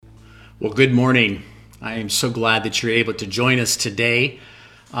Well, good morning. I am so glad that you're able to join us today.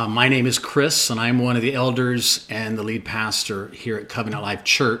 My name is Chris, and I'm one of the elders and the lead pastor here at Covenant Life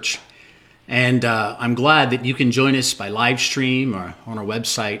Church. And I'm glad that you can join us by live stream or on our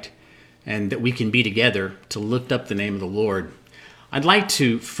website, and that we can be together to lift up the name of the Lord. I'd like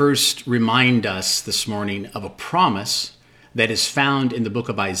to first remind us this morning of a promise that is found in the book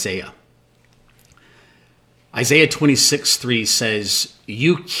of Isaiah. Isaiah 26:3 says,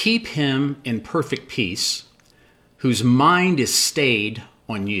 "You keep him in perfect peace, whose mind is stayed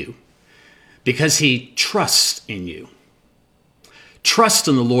on you, because he trusts in you. Trust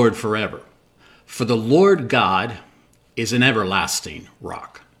in the Lord forever, for the Lord God is an everlasting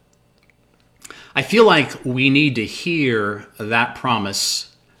rock." I feel like we need to hear that promise,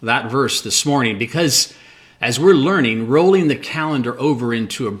 that verse this morning, because as we're learning, rolling the calendar over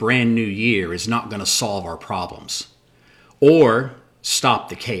into a brand new year is not going to solve our problems or stop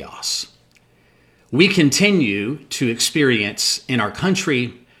the chaos. We continue to experience in our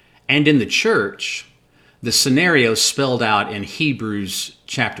country and in the church the scenario spelled out in Hebrews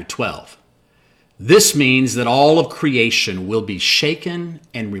chapter 12. This means that all of creation will be shaken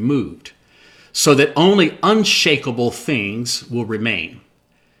and removed, so that only unshakable things will remain.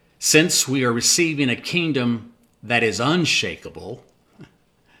 Since we are receiving a kingdom that is unshakable,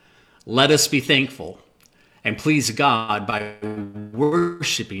 let us be thankful and please God by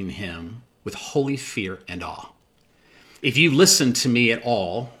worshiping him with holy fear and awe. If you listen to me at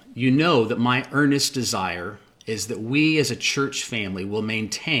all, you know that my earnest desire is that we as a church family will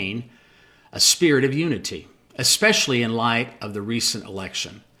maintain a spirit of unity, especially in light of the recent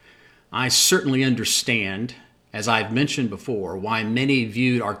election. I certainly understand, as I've mentioned before, why many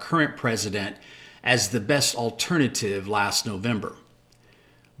viewed our current president as the best alternative last November.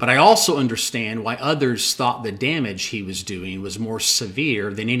 But I also understand why others thought the damage he was doing was more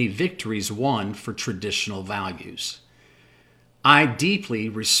severe than any victories won for traditional values. I deeply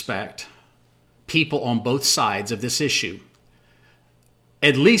respect people on both sides of this issue,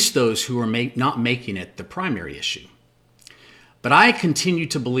 at least those who are not making it the primary issue. But I continue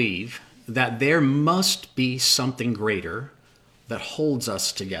to believe that there must be something greater that holds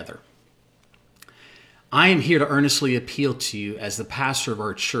us together. I am here to earnestly appeal to you as the pastor of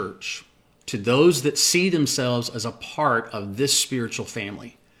our church, to those that see themselves as a part of this spiritual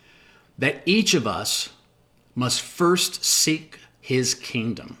family, that each of us must first seek his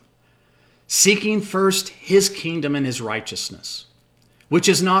kingdom, seeking first his kingdom and his righteousness, which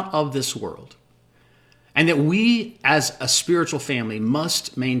is not of this world. And that we as a spiritual family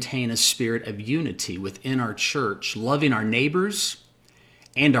must maintain a spirit of unity within our church, loving our neighbors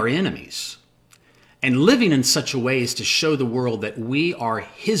and our enemies, and living in such a way as to show the world that we are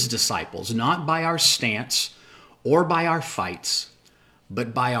his disciples, not by our stance or by our fights,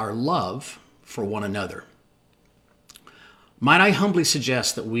 but by our love for one another. Might I humbly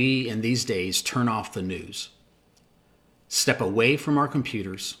suggest that we in these days turn off the news, step away from our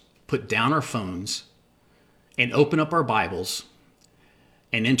computers, put down our phones, and open up our Bibles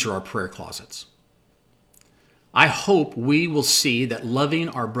and enter our prayer closets. I hope we will see that loving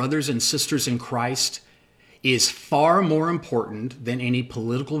our brothers and sisters in Christ is far more important than any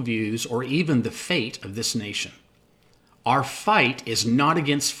political views or even the fate of this nation. Our fight is not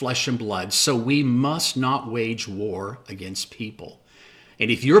against flesh and blood, so we must not wage war against people.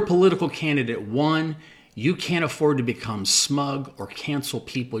 And if your political candidate won, you can't afford to become smug or cancel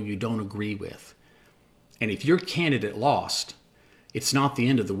people you don't agree with. And if your candidate lost, it's not the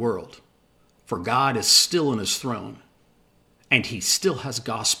end of the world, for God is still on his throne, and he still has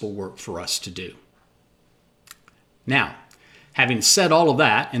gospel work for us to do. Now, having said all of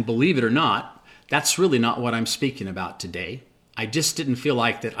that, and believe it or not, that's really not what I'm speaking about today. I just didn't feel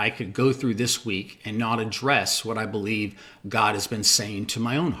like that I could go through this week and not address what I believe God has been saying to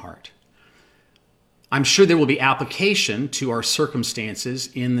my own heart. I'm sure there will be application to our circumstances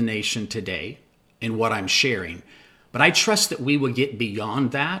in the nation today in what I'm sharing, but I trust that we will get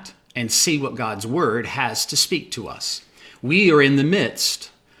beyond that and see what God's word has to speak to us. We are in the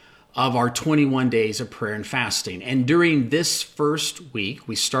midst of our 21 days of prayer and fasting, and during this first week,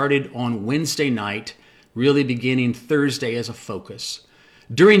 we started on Wednesday night, really beginning Thursday as a focus.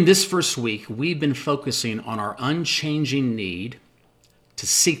 During this first week, we've been focusing on our unchanging need to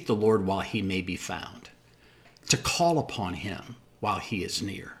seek the Lord while he may be found, to call upon him while he is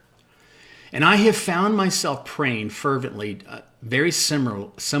near. And I have found myself praying fervently, very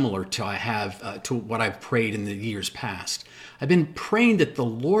similar to what I've prayed in the years past. I've been praying that the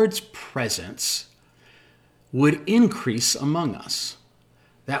Lord's presence would increase among us,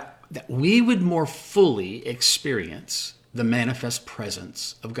 that we would more fully experience the manifest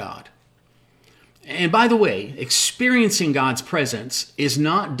presence of God. And by the way, experiencing God's presence is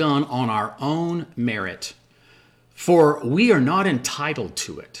not done on our own merit, for we are not entitled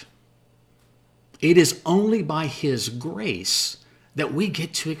to it. It is only by His grace that we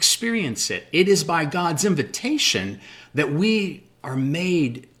get to experience it. It is by God's invitation that we are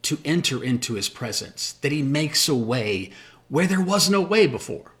made to enter into His presence, that He makes a way where there was no way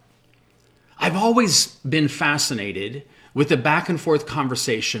before. I've always been fascinated with the back and forth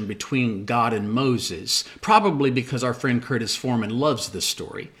conversation between God and Moses, probably because our friend Curtis Foreman loves this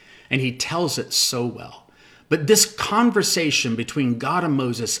story, and he tells it so well. But this conversation between God and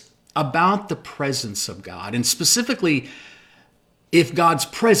Moses about the presence of God, and specifically if God's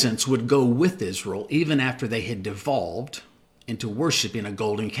presence would go with Israel even after they had devolved into worshiping a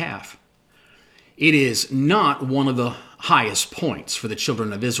golden calf. It is not one of the highest points for the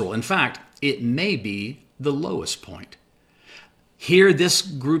children of Israel. In fact, it may be the lowest point. Here, this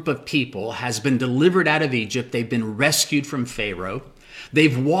group of people has been delivered out of Egypt. They've been rescued from Pharaoh.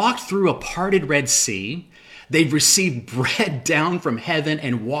 They've walked through a parted Red Sea. They've received bread down from heaven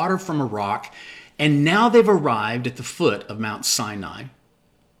and water from a rock. And now they've arrived at the foot of Mount Sinai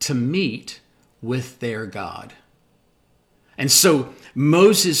to meet with their God. And so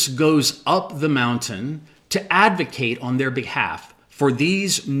Moses goes up the mountain to advocate on their behalf for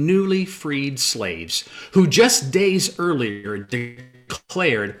these newly freed slaves who just days earlier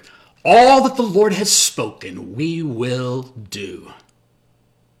declared, "All that the Lord has spoken, we will do."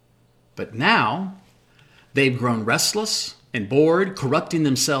 But now they've grown restless and bored, corrupting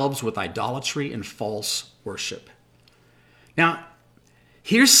themselves with idolatry and false worship. Now,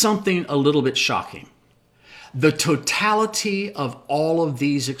 here's something a little bit shocking. The totality of all of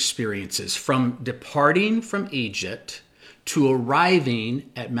these experiences, from departing from Egypt to arriving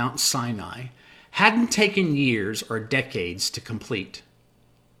at Mount Sinai, hadn't taken years or decades to complete.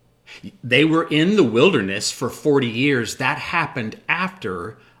 They were in the wilderness for 40 years. That happened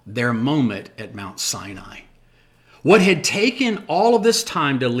after their moment at Mount Sinai. What had taken all of this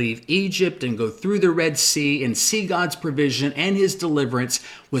time to leave Egypt and go through the Red Sea and see God's provision and His deliverance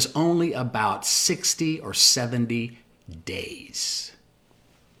was only about 60 or 70 days.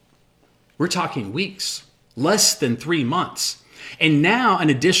 We're talking weeks, less than 3 months. And now an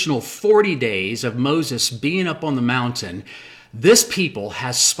additional 40 days of Moses being up on the mountain, this people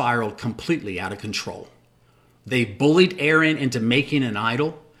has spiraled completely out of control. They bullied Aaron into making an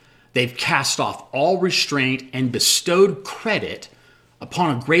idol. They've cast off all restraint and bestowed credit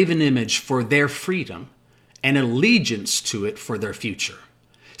upon a graven image for their freedom and allegiance to it for their future,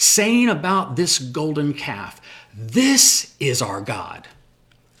 saying about this golden calf, "This is our God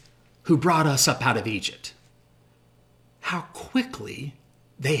who brought us up out of Egypt." How quickly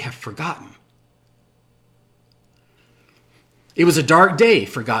they have forgotten. It was a dark day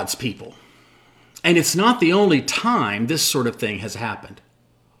for God's people, and it's not the only time this sort of thing has happened.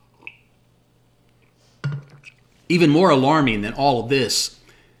 Even more alarming than all of this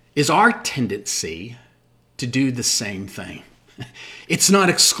is our tendency to do the same thing. It's not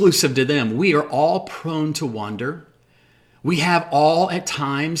exclusive to them. We are all prone to wander. We have all at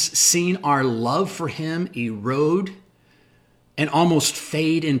times seen our love for Him erode and almost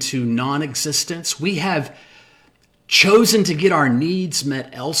fade into non-existence. We have chosen to get our needs met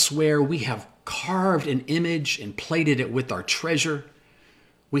elsewhere. We have carved an image and plated it with our treasure.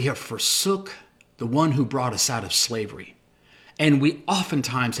 We have forsook the one who brought us out of slavery. And we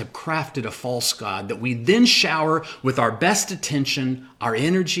oftentimes have crafted a false god that we then shower with our best attention, our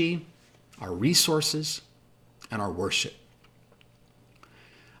energy, our resources, and our worship.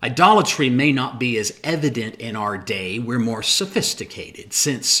 Idolatry may not be as evident in our day. We're more sophisticated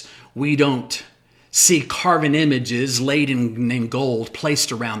since we don't see carven images laid in gold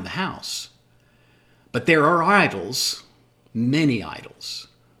placed around the house. But there are idols, many idols,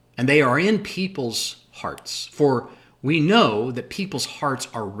 and they are in people's hearts. For we know that people's hearts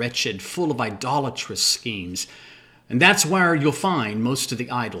are wretched, full of idolatrous schemes. And that's where you'll find most of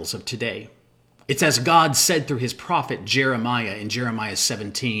the idols of today. It's as God said through His prophet Jeremiah in Jeremiah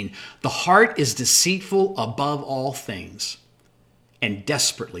 17, "The heart is deceitful above all things and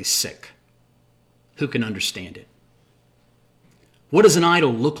desperately sick. Who can understand it?" What does an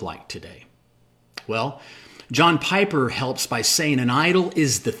idol look like today? Well, John Piper helps by saying an idol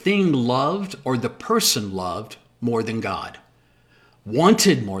is the thing loved or the person loved more than God,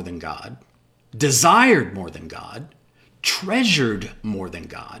 wanted more than God, desired more than God, treasured more than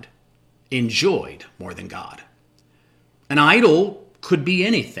God, enjoyed more than God. An idol could be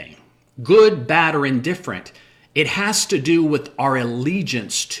anything, good, bad, or indifferent. It has to do with our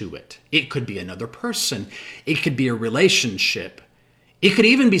allegiance to it. It could be another person. It could be a relationship. It could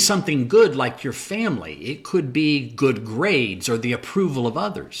even be something good like your family. It could be good grades or the approval of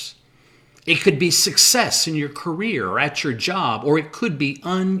others. It could be success in your career or at your job, or it could be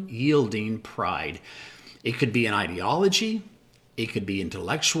unyielding pride. It could be an ideology. It could be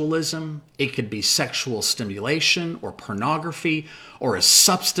intellectualism. It could be sexual stimulation or pornography or a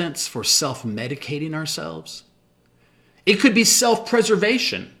substance for self-medicating ourselves. It could be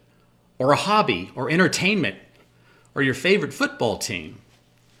self-preservation or a hobby or entertainment or your favorite football team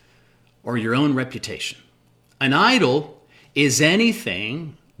or your own reputation. An idol is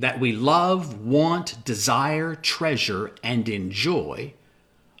anything that we love, want, desire, treasure, and enjoy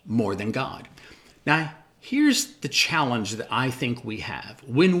more than God. Now, here's the challenge that I think we have.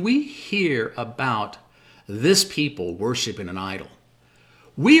 When we hear about this people worshiping an idol,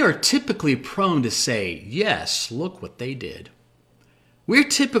 we are typically prone to say, yes, look what they did. We're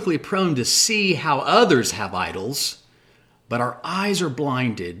typically prone to see how others have idols, but our eyes are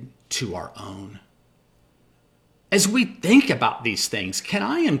blinded to our own. As we think about these things, can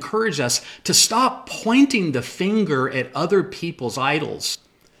I encourage us to stop pointing the finger at other people's idols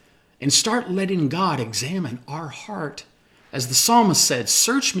and start letting God examine our heart? As the psalmist said,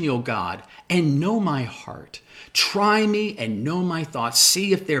 search me, O God, and know my heart. Try me and know my thoughts.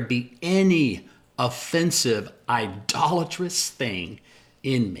 See if there be any offensive, idolatrous thing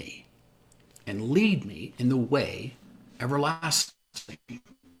in me, and lead me in the way everlasting.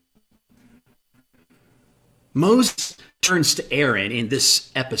 Moses turns to Aaron in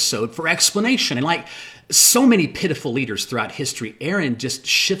this episode for explanation. And like so many pitiful leaders throughout history, Aaron just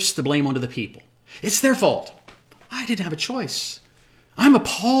shifts the blame onto the people. It's their fault. I didn't have a choice. I'm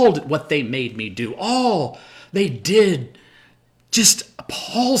appalled at what they made me do. All they did just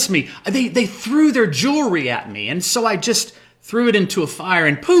appalls me. They threw their jewelry at me, and so I just threw it into a fire,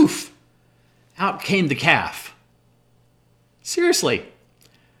 and poof, out came the calf. Seriously,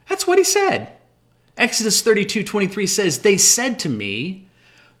 that's what he said. Exodus 32:23 says, they said to me,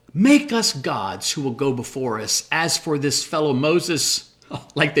 make us gods who will go before us. As for this fellow Moses,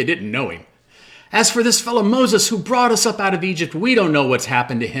 like they didn't know him. As for this fellow Moses who brought us up out of Egypt, we don't know what's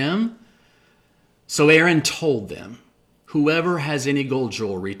happened to him. So Aaron told them, whoever has any gold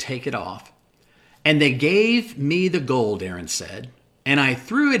jewelry, take it off. And they gave me the gold, Aaron said, and I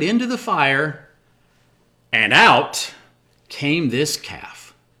threw it into the fire, and out came this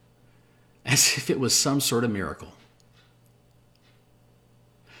calf. As if it was some sort of miracle.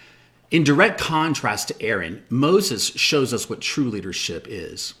 In direct contrast to Aaron, Moses shows us what true leadership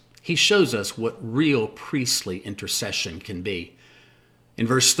is. He shows us what real priestly intercession can be. In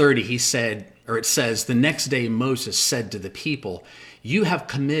verse 30, it says, the next day Moses said to the people, you have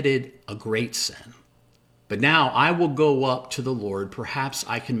committed a great sin. But now I will go up to the Lord. Perhaps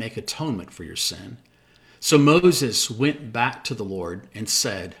I can make atonement for your sin. So Moses went back to the Lord and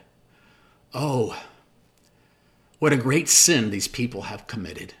said, oh, what a great sin these people have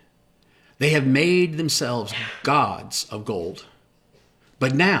committed. They have made themselves gods of gold.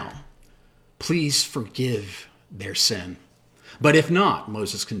 But now, please forgive their sin. But if not,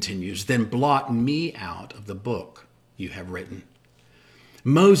 Moses continues, then blot me out of the book you have written.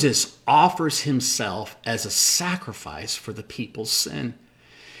 Moses offers himself as a sacrifice for the people's sin,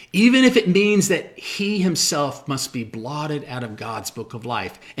 even if it means that he himself must be blotted out of God's book of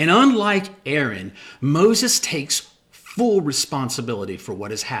life. And unlike Aaron, Moses takes full responsibility for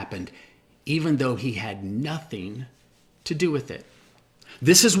what has happened, even though he had nothing to do with it.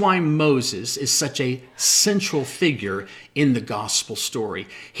 This is why Moses is such a central figure in the gospel story.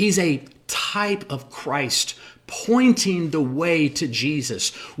 He's a type of Christ, pointing the way to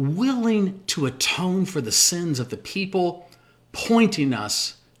Jesus, willing to atone for the sins of the people, pointing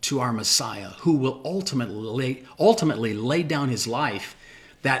us to our Messiah, who will ultimately lay down his life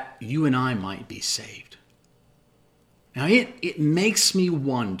that you and I might be saved. Now, it makes me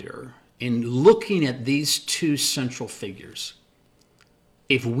wonder, in looking at these two central figures,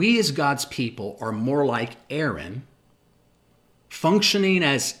 if we as God's people are more like Aaron, functioning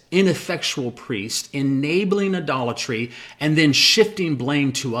as ineffectual priests, enabling idolatry, and then shifting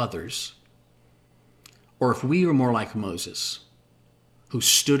blame to others, or if we are more like Moses, who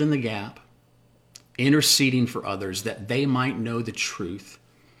stood in the gap, interceding for others that they might know the truth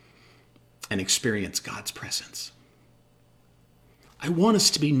and experience God's presence. I want us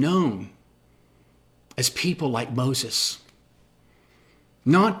to be known as people like Moses,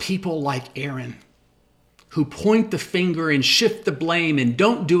 not people like Aaron, who point the finger and shift the blame and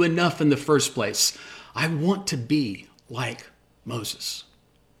don't do enough in the first place. I want to be like Moses.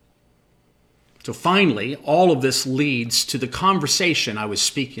 So finally, all of this leads to the conversation I was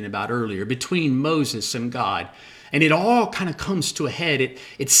speaking about earlier between Moses and God. And it all kind of comes to a head.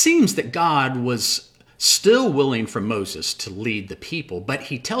 It seems that God was still willing for Moses to lead the people, but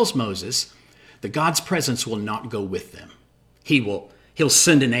he tells Moses that God's presence will not go with them. He'll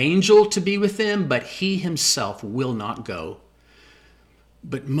send an angel to be with them, but he himself will not go.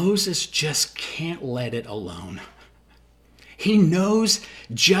 But Moses just can't let it alone. He knows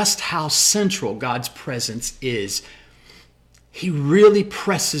just how central God's presence is. He really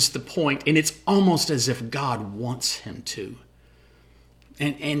presses the point, and it's almost as if God wants him to.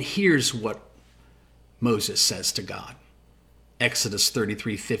 And here's what Moses says to God. Exodus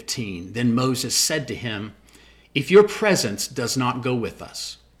 33:15. Then Moses said to him, "If your presence does not go with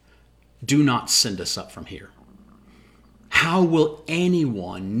us, do not send us up from here. How will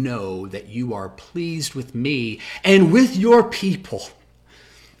anyone know that you are pleased with me and with your people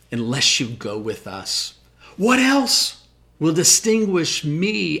unless you go with us? What else will distinguish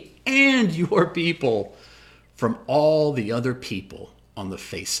me and your people from all the other people on the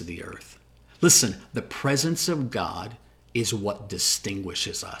face of the earth?" Listen, the presence of God is what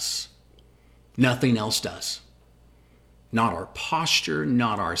distinguishes us. Nothing else does. Not our posture,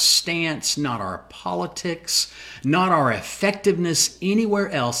 not our stance, not our politics, not our effectiveness anywhere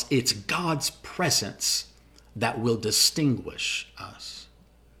else. It's God's presence that will distinguish us.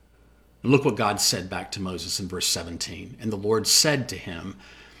 And look what God said back to Moses in verse 17. And the Lord said to him,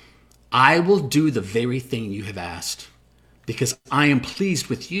 "I will do the very thing you have asked, because I am pleased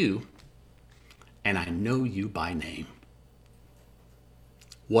with you, and I know you by name."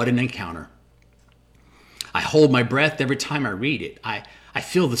 What an encounter. I hold my breath every time I read it. I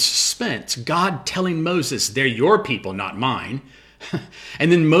feel the suspense. God telling Moses, they're your people, not mine.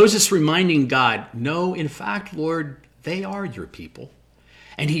 And then Moses reminding God, no, in fact, Lord, they are your people.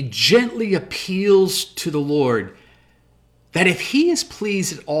 And he gently appeals to the Lord that if he is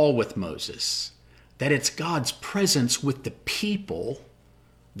pleased at all with Moses, that it's God's presence with the people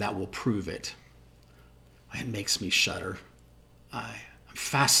that will prove it. It makes me shudder. I'm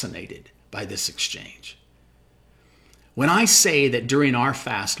fascinated by this exchange. When I say that during our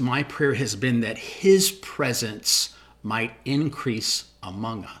fast, my prayer has been that his presence might increase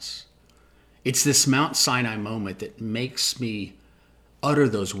among us, it's this Mount Sinai moment that makes me utter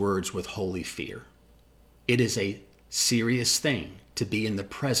those words with holy fear. It is a serious thing to be in the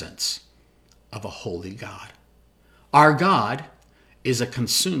presence of a holy God. Our God is a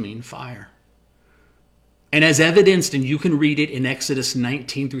consuming fire. And as evidenced, and you can read it in Exodus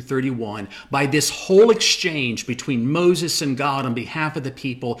 19 through 31, by this whole exchange between Moses and God on behalf of the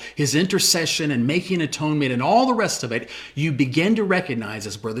people, his intercession and making atonement and all the rest of it, you begin to recognize,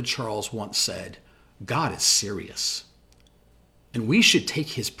 as Brother Charles once said, God is serious. And we should take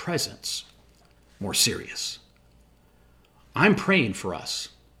his presence more serious. I'm praying for us.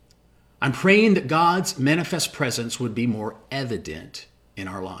 I'm praying that God's manifest presence would be more evident in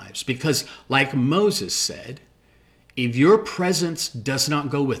our lives. Because like Moses said, if your presence does not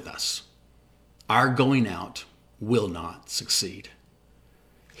go with us, our going out will not succeed.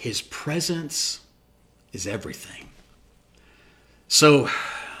 His presence is everything. So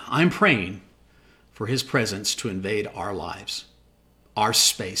I'm praying for his presence to invade our lives, our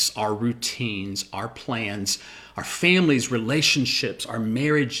space, our routines, our plans, our families, relationships, our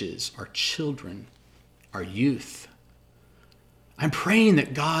marriages, our children, our youth. I'm praying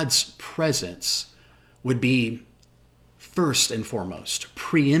that God's presence would be first and foremost,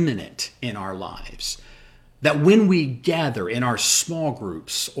 preeminent in our lives. That when we gather in our small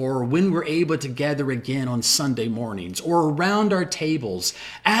groups, or when we're able to gather again on Sunday mornings, or around our tables,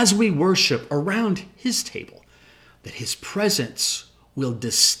 as we worship around his table, that his presence will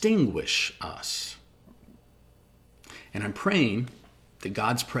distinguish us. And I'm praying that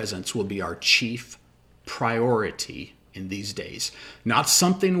God's presence will be our chief priority in these days. Not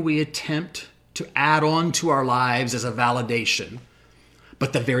something we attempt to add on to our lives as a validation,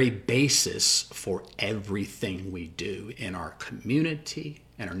 but the very basis for everything we do in our community,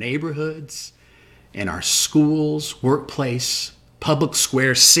 in our neighborhoods, in our schools, workplace, public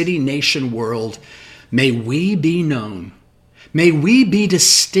square, city, nation, world. May we be known, may we be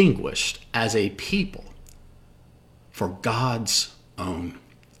distinguished as a people for God's own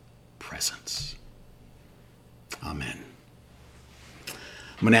presence. Amen.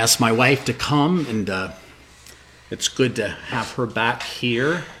 I'm going to ask my wife to come, and it's good to have her back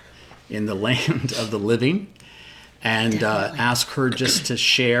here in the land of the living, and ask her just to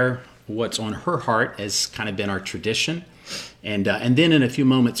share what's on her heart, as kind of been our tradition. And then in a few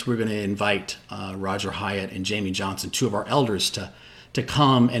moments, we're going to invite Roger Hyatt and Jamie Johnson, two of our elders, to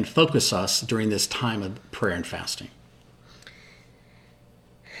come and focus us during this time of prayer and fasting.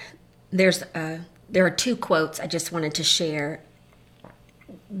 There's a There are two quotes I just wanted to share.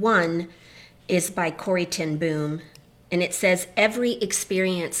 One is by Corrie ten Boom, and it says, "Every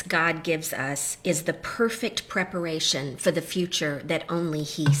experience God gives us is the perfect preparation for the future that only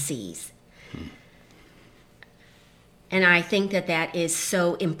He sees." And I think that that is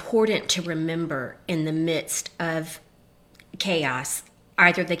so important to remember in the midst of chaos,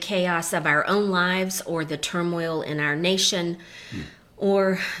 either the chaos of our own lives or the turmoil in our nation,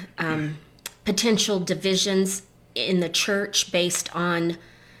 or potential divisions in the church based on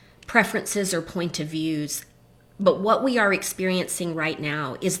preferences or point of views. But what we are experiencing right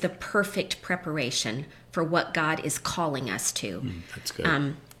now is the perfect preparation for what God is calling us to. That's good.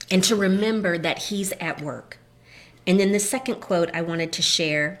 And to remember that He's at work. And then the second quote I wanted to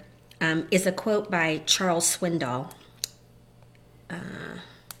share is a quote by Charles Swindoll.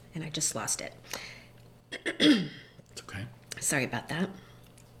 And I just lost it. It's okay. Sorry about that.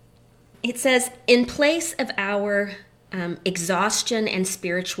 It says, "In place of our exhaustion and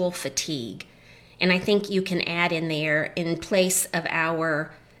spiritual fatigue," and I think you can add in there, in place of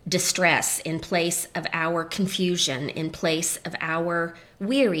our distress, in place of our confusion, in place of our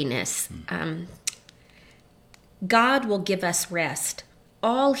weariness, God will give us rest.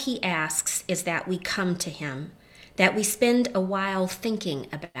 All He asks is that we come to Him, that we spend a while thinking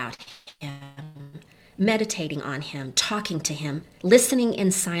about Him, meditating on Him, talking to Him, listening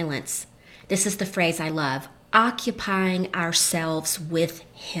in silence. This is the phrase I love, occupying ourselves with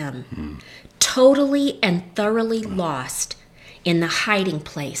Him, totally and thoroughly lost in the hiding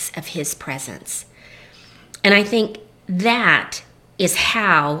place of His presence. And I think that is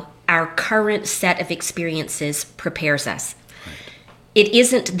how our current set of experiences prepares us. It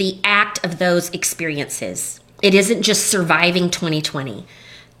isn't the act of those experiences. It isn't just surviving 2020.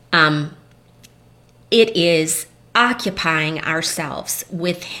 It is occupying ourselves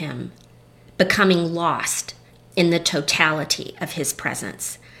with Him, becoming lost in the totality of His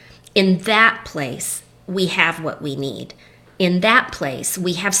presence. In that place, we have what we need. In that place,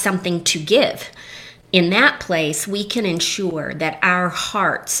 we have something to give. In that place, we can ensure that our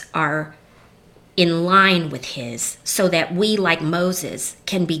hearts are in line with His, so that we, like Moses,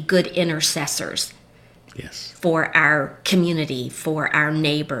 can be good intercessors. Yes. For our community, for our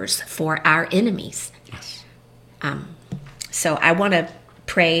neighbors, for our enemies. Yes. So I want to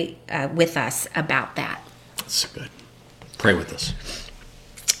pray with us about that. That's good. Pray with us.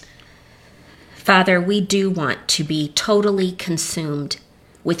 Father, we do want to be totally consumed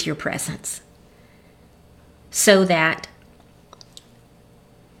with Your presence, so that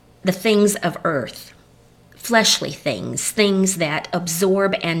the things of earth, fleshly things, things that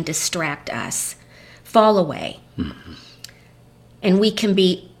absorb and distract us, fall away. And we can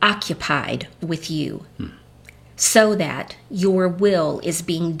be occupied with You, so that Your will is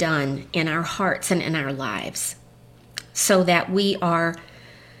being done in our hearts and in our lives, so that we are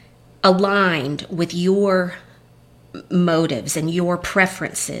aligned with Your motives and Your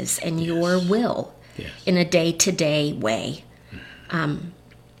preferences and Your will in a day-to-day way.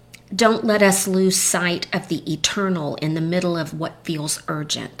 Don't let us lose sight of the eternal in the middle of what feels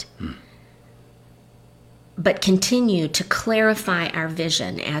urgent. But continue to clarify our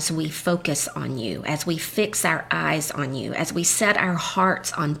vision as we focus on You, as we fix our eyes on You, as we set our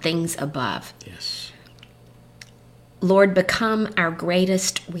hearts on things above. Yes. Lord, become our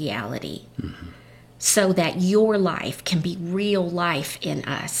greatest reality, so that Your life can be real life in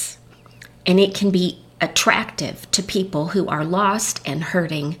us, and it can be attractive to people who are lost and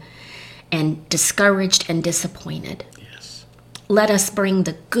hurting and discouraged and disappointed. Yes. Let us bring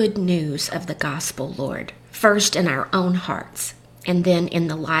the good news of the gospel, Lord, first in our own hearts and then in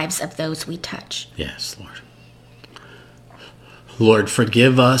the lives of those we touch. Yes, Lord. Lord,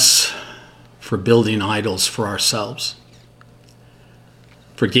 forgive us for building idols for ourselves,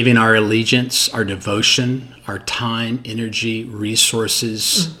 for giving our allegiance, our devotion, our time, energy,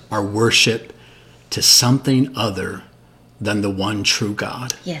 resources, our worship to something other than the one true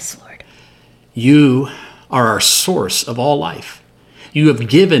God. Yes, Lord. You are our source of all life. You have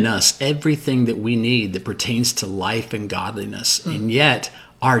given us everything that we need that pertains to life and godliness, and yet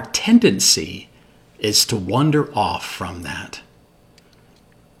our tendency is to wander off from that.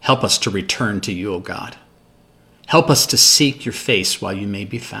 Help us to return to You, O God. Help us to seek Your face while You may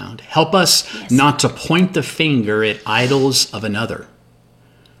be found. Help us not to point the finger at idols of another,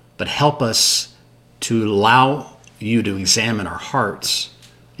 but help us to allow You to examine our hearts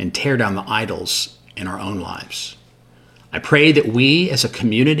and tear down the idols in our own lives. I pray that we as a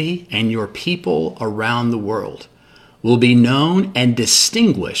community and Your people around the world will be known and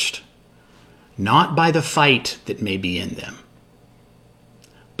distinguished not by the fight that may be in them,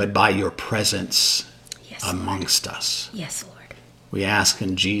 but by your presence Yes, amongst us. Yes, Lord. We ask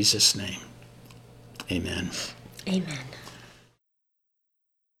in Jesus' name. Amen. Amen.